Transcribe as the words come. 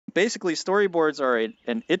basically, storyboards are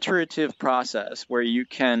an iterative process where you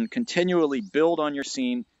can continually build on your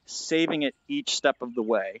scene, saving it each step of the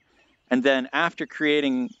way. And then after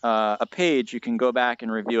creating a page, you can go back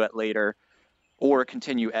and review it later or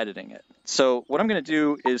continue editing it. So what I'm going to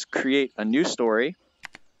do is create a new story,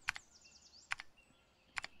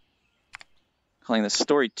 calling this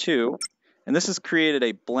story 2. And this has created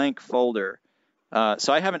a blank folder.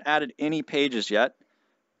 So I haven't added any pages yet.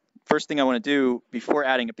 First thing I want to do before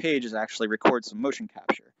adding a page is actually record some motion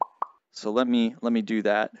capture. So let me do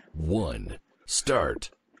that. 1. Start.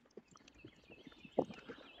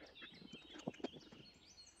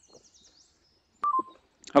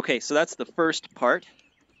 Okay, so that's the first part.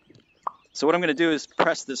 So what I'm going to do is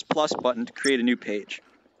press this plus button to create a new page.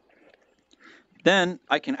 Then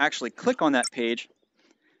I can actually click on that page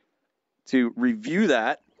to review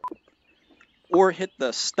that, or hit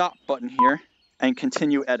the stop button here and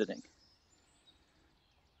continue editing.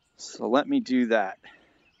 So let me do that.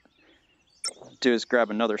 What I'll do is grab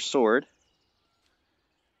another sword.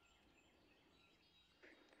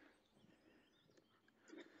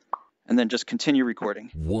 And then just continue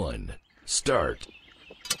recording. 1. Start.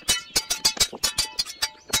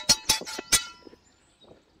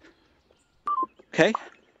 Okay.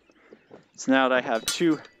 So now that I have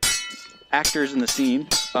 2 actors in the scene,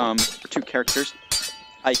 2 characters,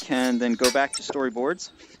 I can then go back to Storyboards,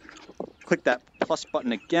 click that plus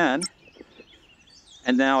button again,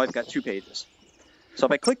 and now I've got 2 pages. So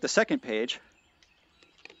if I click the second page,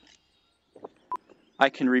 I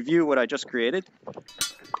can review what I just created,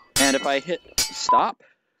 and if I hit stop,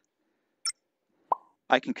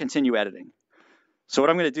 I can continue editing. So what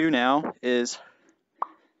I'm going to do now is,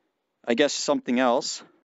 I guess, something else.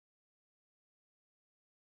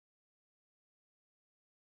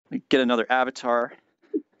 Get another avatar.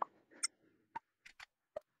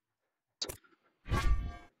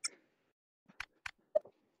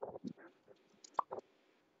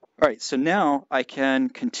 All right, so now I can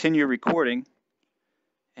continue recording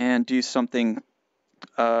and do something,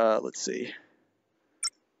 let's see.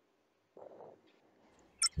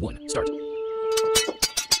 1. Start.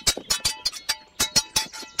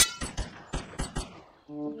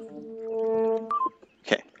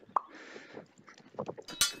 Okay.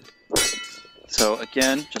 So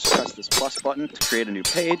again, just press this plus button to create a new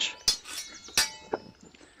page.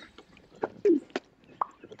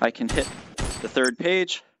 I can hit the third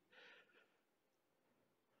page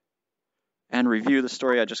and review the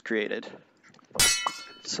story I just created.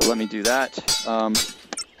 So let me do that.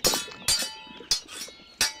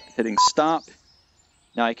 Hitting stop.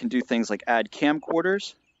 Now I can do things like add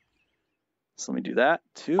camcorders. So let me do that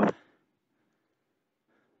too.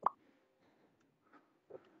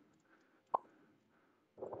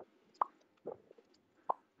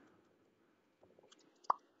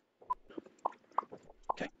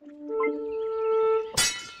 Okay.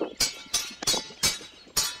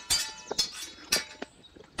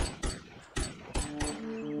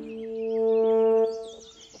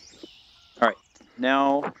 All right,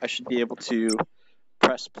 now I should be able to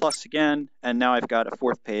press plus again, and now I've got a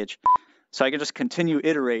 4th page. So I can just continue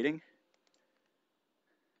iterating.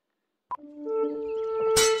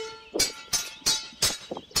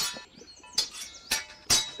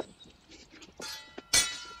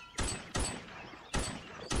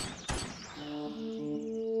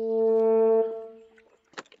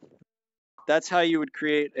 That's how you would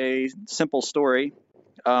create a simple story.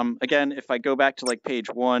 Again, if I go back to like page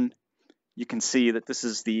 1, you can see that this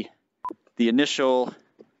is the initial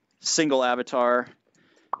single avatar.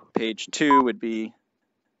 Page 2 would be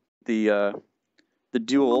the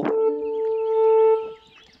dual,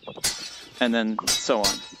 and then so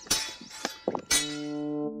on.